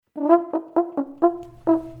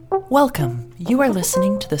Welcome. You are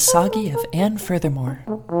listening to the Soggy of Anne Furthermore.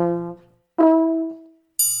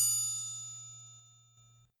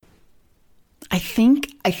 I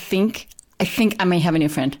think I may have a new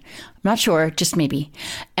friend. I'm not sure, just maybe.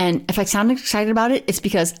 And if I sound excited about it, it's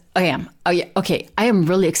because I am. Oh yeah, okay, I am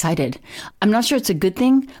really excited. I'm not sure it's a good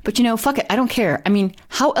thing, but fuck it, I don't care. I mean,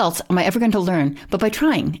 how else am I ever going to learn but by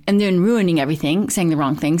trying and then ruining everything, saying the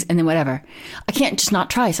wrong things, and then whatever. I can't just not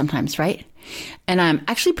try sometimes, right? And I'm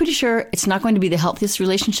actually pretty sure it's not going to be the healthiest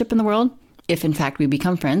relationship in the world, if in fact we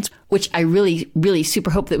become friends, which I really, really super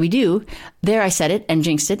hope that we do. There I said it and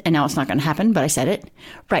jinxed it, and now it's not going to happen, but I said it.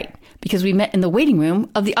 Right, because we met in the waiting room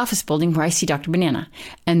of the office building where I see Dr. Banana.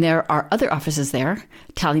 And there are other offices there.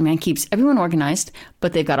 Tallyman keeps everyone organized,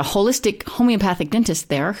 but they've got a holistic homeopathic dentist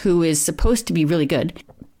there who is supposed to be really good.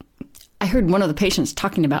 I heard one of the patients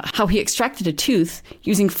talking about how he extracted a tooth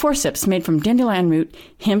using forceps made from dandelion root,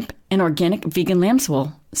 hemp, and organic vegan lamb's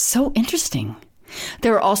wool. So interesting.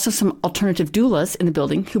 There are also some alternative doulas in the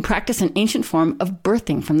building who practice an ancient form of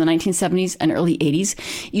birthing from the 1970s and early 80s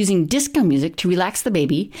using disco music to relax the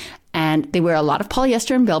baby, and they wear a lot of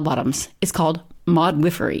polyester and bell-bottoms. It's called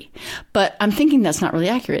modwifery. But I'm thinking that's not really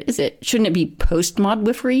accurate, is it? Shouldn't it be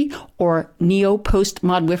post-modwifery or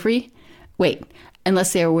neo-post-modwifery? Wait,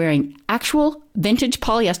 unless they are wearing actual vintage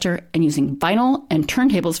polyester and using vinyl and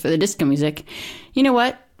turntables for the disco music. You know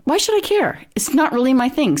what? Why should I care? It's not really my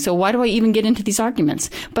thing, so why do I even get into these arguments?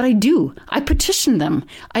 But I do. I petitioned them.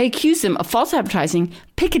 I accused them of false advertising,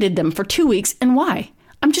 picketed them for 2 weeks, and why?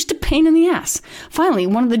 I'm just a pain in the ass. Finally,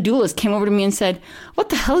 one of the doulas came over to me and said, "What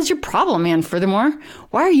the hell is your problem, man? Furthermore,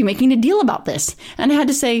 why are you making a deal about this?" And I had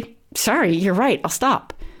to say, "Sorry, you're right, I'll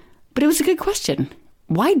stop." But it was a good question.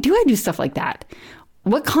 Why do I do stuff like that?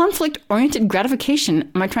 What conflict-oriented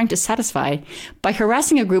gratification am I trying to satisfy by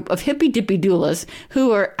harassing a group of hippy-dippy doulas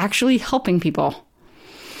who are actually helping people?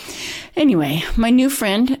 Anyway, my new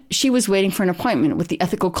friend, she was waiting for an appointment with the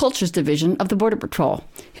Ethical Cultures Division of the Border Patrol,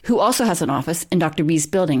 who also has an office in Dr. B's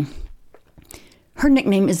building. Her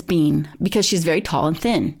nickname is Bean because she's very tall and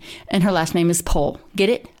thin, and her last name is Pole. Get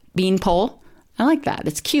it? Bean Pole? I like that.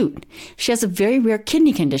 It's cute. She has a very rare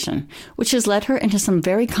kidney condition, which has led her into some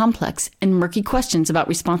very complex and murky questions about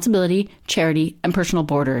responsibility, charity, and personal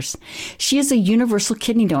borders. She is a universal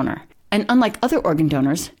kidney donor, and unlike other organ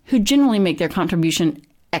donors, who generally make their contribution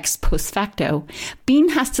ex post facto, Bean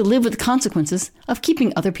has to live with the consequences of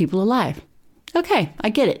keeping other people alive. Okay, I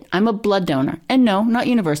get it. I'm a blood donor. And no, not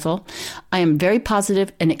universal. I am very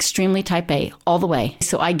positive and extremely type A all the way.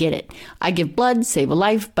 So I get it. I give blood, save a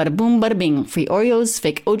life, bada boom, bada bing. Free Oreos,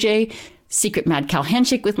 fake OJ, secret mad cow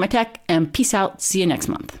handshake with my tech, and peace out. See you next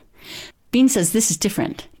month. Bean says this is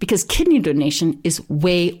different because kidney donation is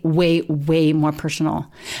way, way, way more personal.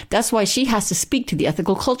 That's why she has to speak to the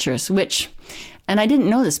ethical cultures, which, and I didn't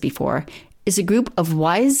know this before, is a group of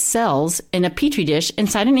wise cells in a petri dish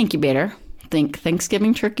inside an incubator. Think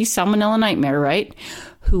Thanksgiving turkey salmonella nightmare, right?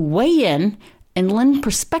 Who weigh in and lend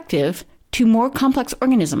perspective to more complex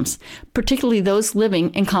organisms, particularly those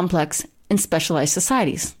living in complex and specialized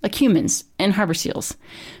societies, like humans and harbor seals.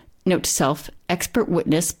 Note to self, expert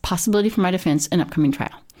witness, possibility for my defense in upcoming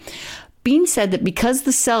trial. Bean said that because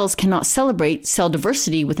the cells cannot celebrate cell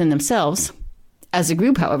diversity within themselves, as a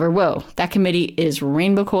group, however, whoa, that committee is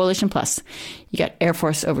Rainbow Coalition Plus. You got Air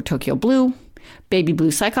Force over Tokyo Blue, Baby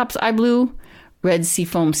Blue Cyclops Eye Blue, Red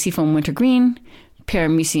Seafoam Winter Green,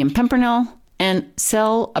 Paramecium Pimpernel, and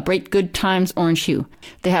Cell A Bright Good Times Orange Hue.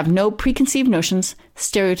 They have no preconceived notions,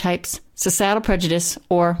 stereotypes, societal prejudice,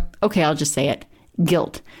 or, okay, I'll just say it,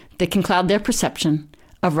 guilt that can cloud their perception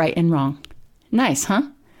of right and wrong. Nice, huh?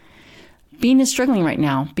 Bean is struggling right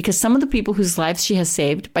now because some of the people whose lives she has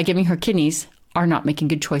saved by giving her kidneys are not making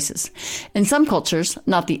good choices. In some cultures,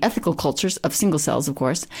 not the ethical cultures of single cells, of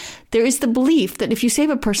course, there is the belief that if you save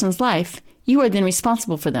a person's life, you are then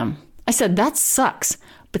responsible for them. I said, that sucks.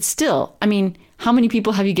 But still, I mean, how many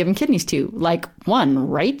people have you given kidneys to? Like one,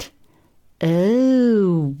 right?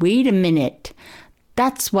 Oh, wait a minute.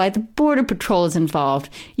 That's why the Border Patrol is involved.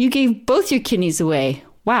 You gave both your kidneys away.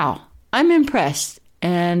 Wow, I'm impressed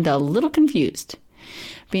and a little confused.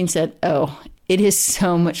 Bean said, oh, it is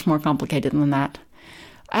so much more complicated than that.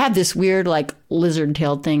 I have this weird, like,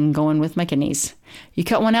 lizard-tailed thing going with my kidneys. You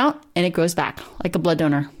cut one out, and it grows back, like a blood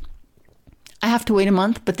donor. I have to wait a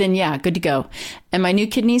month, but then, yeah, good to go. And my new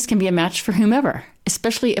kidneys can be a match for whomever,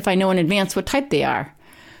 especially if I know in advance what type they are.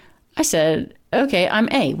 I said, okay, I'm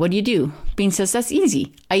A. What do you do? Bean says, that's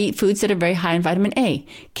easy. I eat foods that are very high in vitamin A.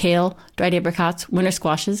 Kale, dried apricots, winter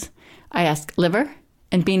squashes. I ask, liver?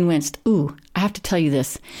 And Bean winced. Ooh, I have to tell you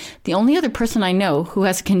this. The only other person I know who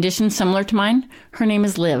has a condition similar to mine, her name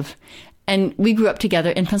is Liv. And we grew up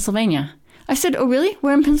together in Pennsylvania. I said, oh, really?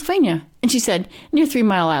 Where in Pennsylvania? And she said, near 3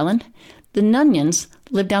 Mile Island. The Nunyons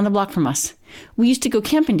lived down the block from us. We used to go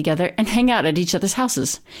camping together and hang out at each other's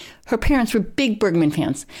houses. Her parents were big Bergman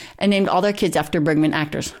fans and named all their kids after Bergman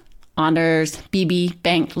actors. Anders, Beebe,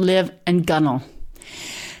 Bank, Liv, and Gunnell.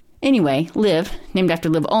 Anyway, Liv, named after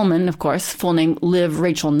Liv Ullmann, of course, full name Liv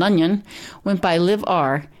Rachel Nunyon, went by Liv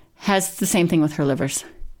R, has the same thing with her livers.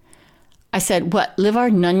 I said, what, Liv R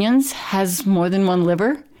Nunyons has more than one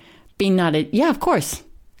liver? Bean nodded, yeah, of course.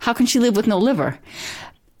 How can she live with no liver?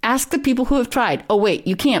 Ask the people who have tried. Oh, wait,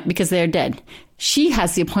 you can't because they are dead. She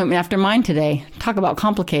has the appointment after mine today. Talk about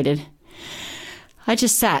complicated. I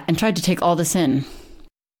just sat and tried to take all this in.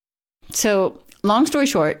 So, long story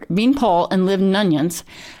short, Bean Paul and Liv Nunyons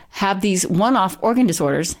have these one-off organ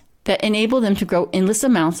disorders that enable them to grow endless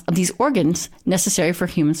amounts of these organs necessary for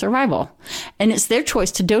human survival. And it's their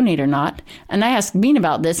choice to donate or not. And I asked Bean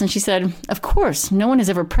about this, and she said, of course, no one has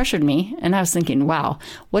ever pressured me. And I was thinking, wow,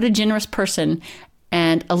 what a generous person,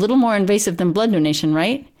 and a little more invasive than blood donation,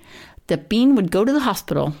 right? That Bean would go to the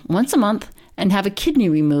hospital once a month and have a kidney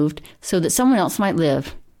removed so that someone else might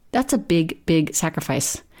live. That's a big, big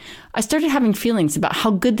sacrifice. I started having feelings about how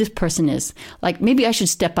good this person is. Like maybe I should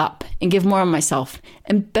step up and give more of myself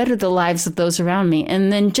and better the lives of those around me.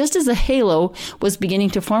 And then just as a halo was beginning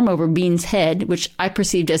to form over Bean's head, which I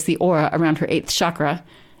perceived as the aura around her 8th chakra,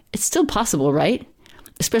 it's still possible, right?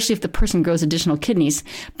 Especially if the person grows additional kidneys.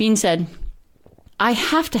 Bean said, I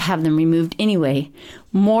have to have them removed anyway.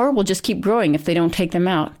 More will just keep growing if they don't take them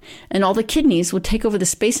out. And all the kidneys will take over the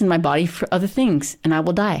space in my body for other things, and I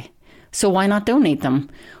will die. So why not donate them?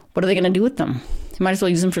 What are they going to do with them? You might as well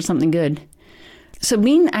use them for something good. So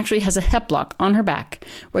Bean actually has a hep lock on her back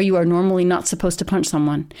where you are normally not supposed to punch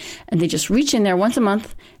someone. And they just reach in there once a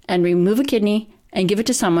month and remove a kidney and give it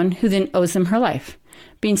to someone who then owes them her life.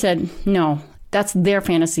 Bean said, no, that's their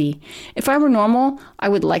fantasy. If I were normal, I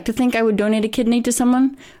would like to think I would donate a kidney to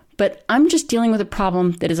someone, but I'm just dealing with a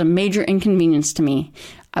problem that is a major inconvenience to me.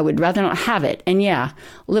 I would rather not have it. And yeah,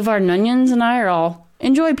 Liv R Nunyons and I are all,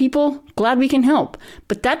 enjoy, people. Glad we can help.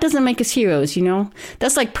 But that doesn't make us heroes, you know?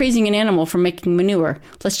 That's like praising an animal for making manure.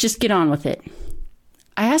 Let's just get on with it.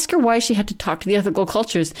 I asked her why she had to talk to the ethical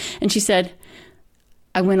cultures, and she said,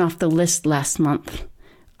 I went off the list last month.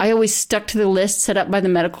 I always stuck to the list set up by the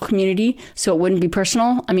medical community so it wouldn't be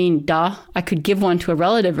personal. I mean, duh, I could give one to a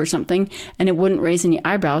relative or something, and it wouldn't raise any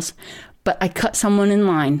eyebrows. But I cut someone in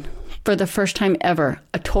line for the first time ever,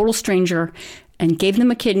 a total stranger, and gave them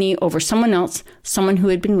a kidney over someone else, someone who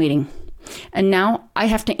had been waiting. And now I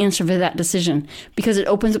have to answer for that decision because it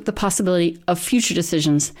opens up the possibility of future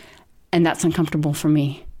decisions, and that's uncomfortable for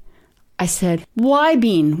me. I said, why,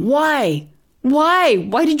 Bean? Why? Why?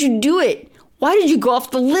 Why did you do it? Why did you go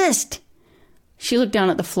off the list? She looked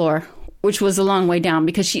down at the floor, which was a long way down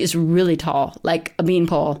because she is really tall, like a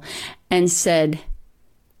beanpole, and said,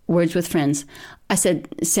 words with friends. I said,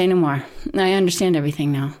 say no more. I understand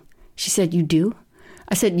everything now. She said, you do?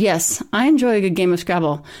 I said, yes, I enjoy a good game of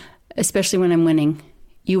Scrabble, especially when I'm winning.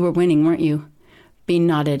 You were winning, weren't you? Bean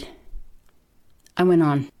nodded. I went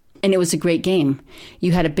on. And it was a great game.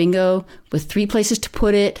 You had a bingo with 3 places to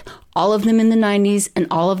put it, all of them in the 90s and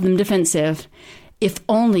all of them defensive. If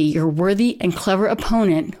only your worthy and clever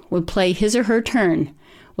opponent would play his or her turn.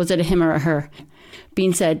 Was it a him or a her?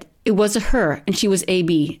 Bean said, it was a her, and she was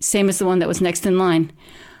AB, same as the one that was next in line.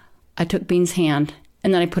 I took Bean's hand,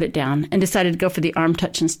 and then I put it down and decided to go for the arm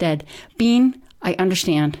touch instead. Bean, I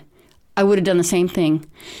understand. I would have done the same thing.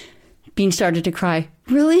 Bean started to cry.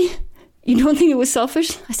 Really? You don't think it was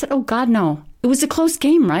selfish? I said, oh, God, no. It was a close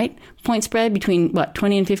game, right? Point spread between,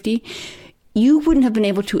 20 and 50? You wouldn't have been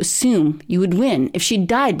able to assume you would win if she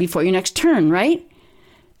died before your next turn, right?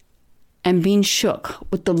 And Bean shook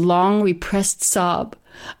with the long, repressed sob.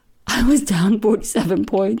 I was down 47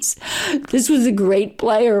 points. This was a great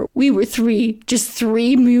player. We were just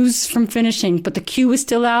three moves from finishing, but the cue was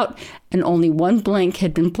still out, and only one blank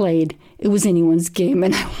had been played. It was anyone's game,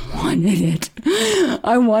 and I wanted it.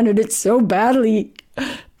 I wanted it so badly.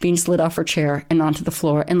 Bean slid off her chair and onto the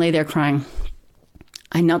floor and lay there crying.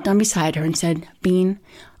 I knelt down beside her and said, Bean,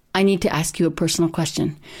 I need to ask you a personal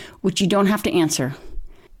question, which you don't have to answer.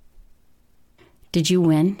 Did you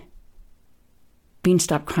win? Bean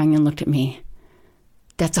stopped crying and looked at me.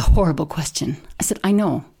 That's a horrible question. I said, I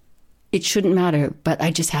know. It shouldn't matter, but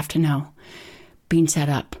I just have to know. Bean sat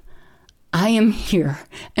up. I am here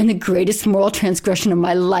in the greatest moral transgression of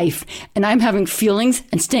my life, and I'm having feelings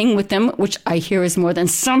and staying with them, which I hear is more than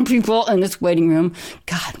some people in this waiting room.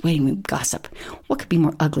 God, waiting room gossip. What could be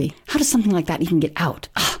more ugly? How does something like that even get out?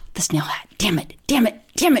 This nail hat. Damn it.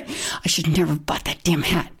 I should never have bought that damn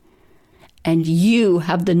hat. And you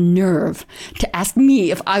have the nerve to ask me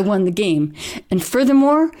if I won the game. And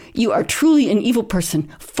furthermore, you are truly an evil person,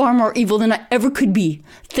 far more evil than I ever could be.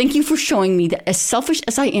 Thank you for showing me that as selfish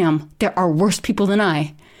as I am, there are worse people than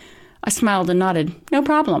I. I smiled and nodded. No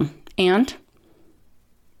problem. And?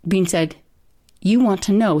 Bean said, you want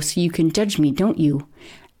to know so you can judge me, don't you?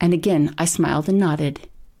 And again, I smiled and nodded.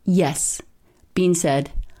 Yes. Bean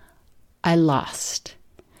said, I lost.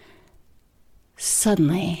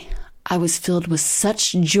 Suddenly, I was filled with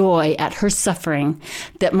such joy at her suffering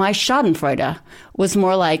that my Schadenfreude was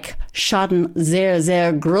more like Schaden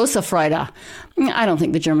sehr große Freude. I don't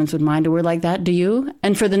think the Germans would mind a word like that, do you?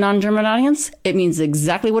 And for the non-German audience, it means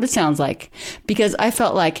exactly what it sounds like. Because I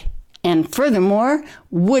felt like, and furthermore,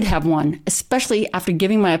 would have won, especially after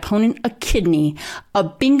giving my opponent a kidney. A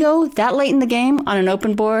bingo that late in the game on an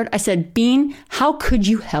open board. I said, Bean, how could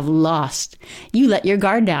you have lost? You let your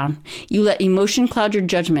guard down. You let emotion cloud your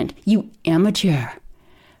judgment. You amateur.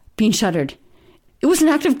 Bean shuddered. It was an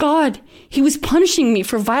act of God. He was punishing me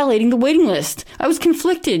for violating the waiting list. I was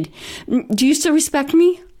conflicted. Do you still respect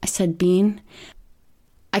me? I said, Bean,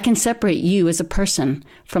 I can separate you as a person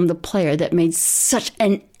from the player that made such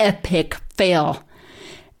an epic fail.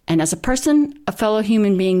 And as a person, a fellow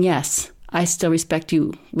human being, yes, I still respect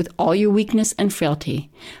you with all your weakness and frailty.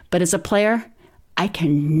 But as a player, I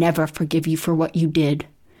can never forgive you for what you did.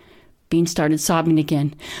 Bean started sobbing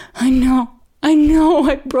again. I know,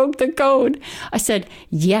 I broke the code. I said,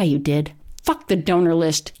 yeah, you did. Fuck the donor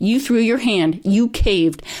list. You threw your hand. You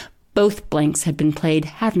caved. Both blanks had been played,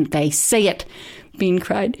 hadn't they? Say it. Bean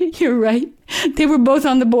cried. You're right. They were both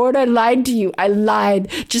on the board. I lied to you. I lied,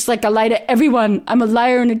 just like I lie to everyone. I'm a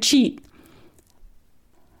liar and a cheat.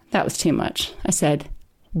 That was too much. I said,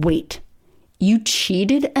 wait, you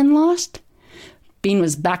cheated and lost? Bean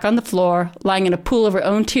was back on the floor, lying in a pool of her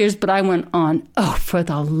own tears, but I went on. Oh, for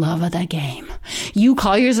the love of the game. You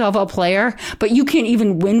call yourself a player, but you can't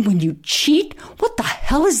even win when you cheat? What the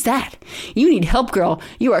hell is that? You need help, girl.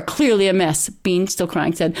 You are clearly a mess. Bean, still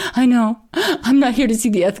crying, said, I know. I'm not here to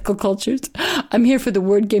see the ethical cultures. I'm here for the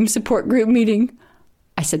word game support group meeting.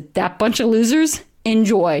 I said, that bunch of losers?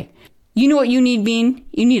 Enjoy. You know what you need, Bean?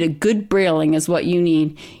 You need a good brailing is what you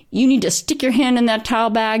need. You need to stick your hand in that towel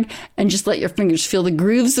bag and just let your fingers feel the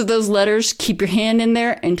grooves of those letters. Keep your hand in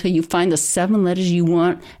there until you find the 7 letters you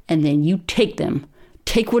want, and then you take them.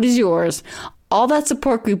 Take what is yours. All that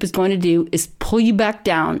support group is going to do is pull you back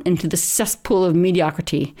down into the cesspool of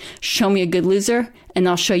mediocrity. Show me a good loser, and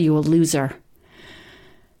I'll show you a loser.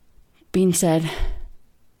 Bean said,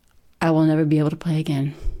 I will never be able to play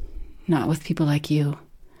again. Not with people like you.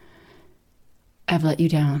 I've let you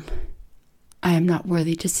down. I am not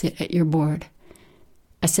worthy to sit at your board.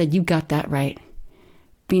 I said, you got that right.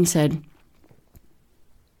 Bean said,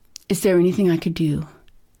 is there anything I could do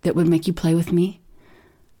that would make you play with me?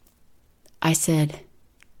 I said,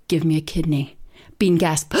 give me a kidney. Bean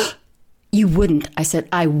gasped, you wouldn't. I said,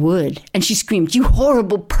 I would. And she screamed, you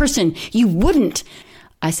horrible person, you wouldn't.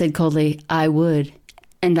 I said coldly, I would.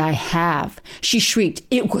 And I have. She shrieked,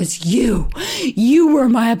 it was you. You were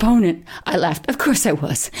my opponent. I laughed, of course I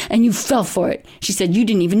was. And you fell for it. She said, you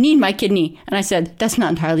didn't even need my kidney. And I said, that's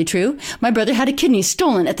not entirely true. My brother had a kidney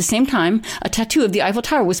stolen at the same time. A tattoo of the Eiffel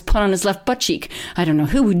Tower was put on his left butt cheek. I don't know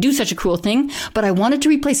who would do such a cruel thing, but I wanted to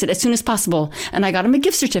replace it as soon as possible. And I got him a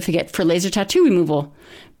gift certificate for laser tattoo removal.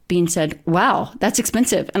 Bean said, wow, that's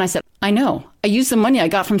expensive. And I said, I know. I used the money I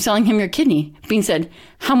got from selling him your kidney. Bean said,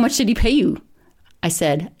 how much did he pay you? I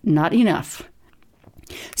said, not enough.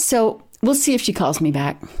 So we'll see if she calls me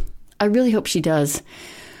back. I really hope she does.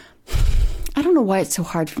 I don't know why it's so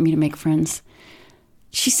hard for me to make friends.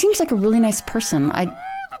 She seems like a really nice person. I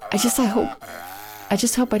just hope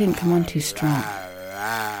I didn't come on too strong.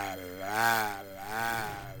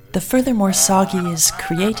 The Furthermore Soggy is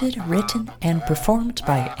created, written, and performed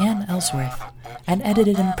by Anne Ellsworth, and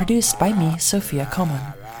edited and produced by me, Sophia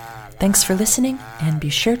Coleman. Thanks for listening, and be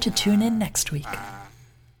sure to tune in next week.